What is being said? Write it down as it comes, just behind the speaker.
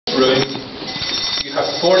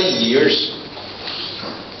40 years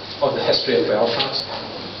of the history of Belfast,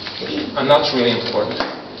 and that's really important.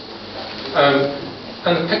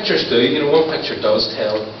 And the pictures do, one picture does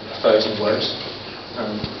tell 1,000 words,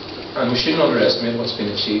 and we shouldn't underestimate what's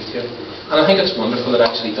been achieved here. And I think it's wonderful it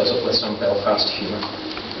actually does it with some Belfast humour.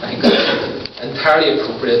 I think it's entirely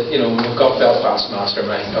appropriate, when we've got Belfast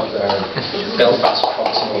Mastermind up there, and Belfast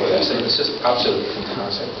Props and all of this. It's just absolutely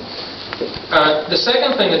fantastic. The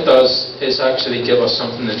second thing it does is actually give us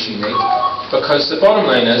something that's unique, because the bottom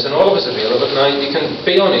line is, and all of us available now, you can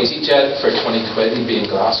be on EasyJet for 20 quid and be in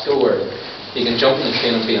Glasgow, or you can jump in the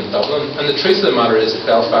train and be in Dublin. And the truth of the matter is that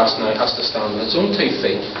Belfast now has to stand on its own 2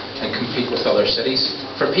 feet and compete with other cities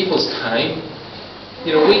for people's time.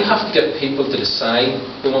 We have to get people to decide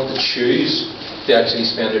they want to choose to actually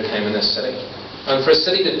spend their time in this city. And for a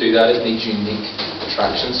city to do that, it needs unique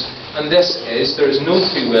attractions. And there is no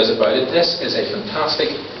two ways about it, this is a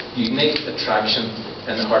fantastic, unique attraction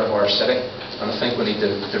in the heart of our city. And I think we need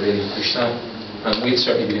to really push that. And we'd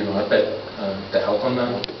certainly be doing our bit to help on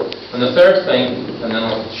that. And the third thing, and then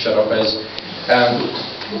I'll shut up, is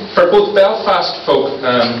for both Belfast folk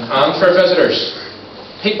and for visitors,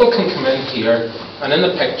 people can come in here and in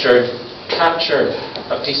the picture capture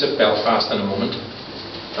a piece of Belfast in a moment.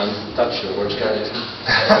 And that's your words, Gary, isn't it?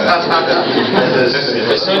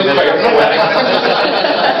 It sounded quite poetic.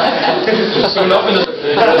 So nothing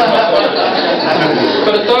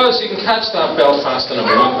but it does, you can catch that Belfast in a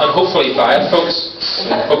moment, and hopefully buy it, folks.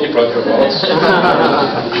 Hope you brought your wallets.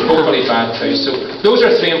 Hopefully buy it too. So those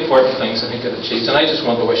are 3 important things I think it achieves, and I just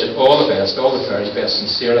want to wish it all the best, all the very best,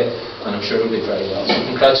 sincerely, and I'm sure it'll do very well. So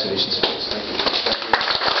congratulations, folks. Thank you.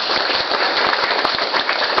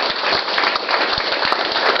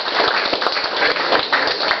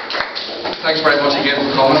 Thanks very much again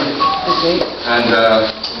for coming, and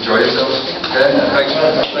enjoy yourselves. Okay, thanks.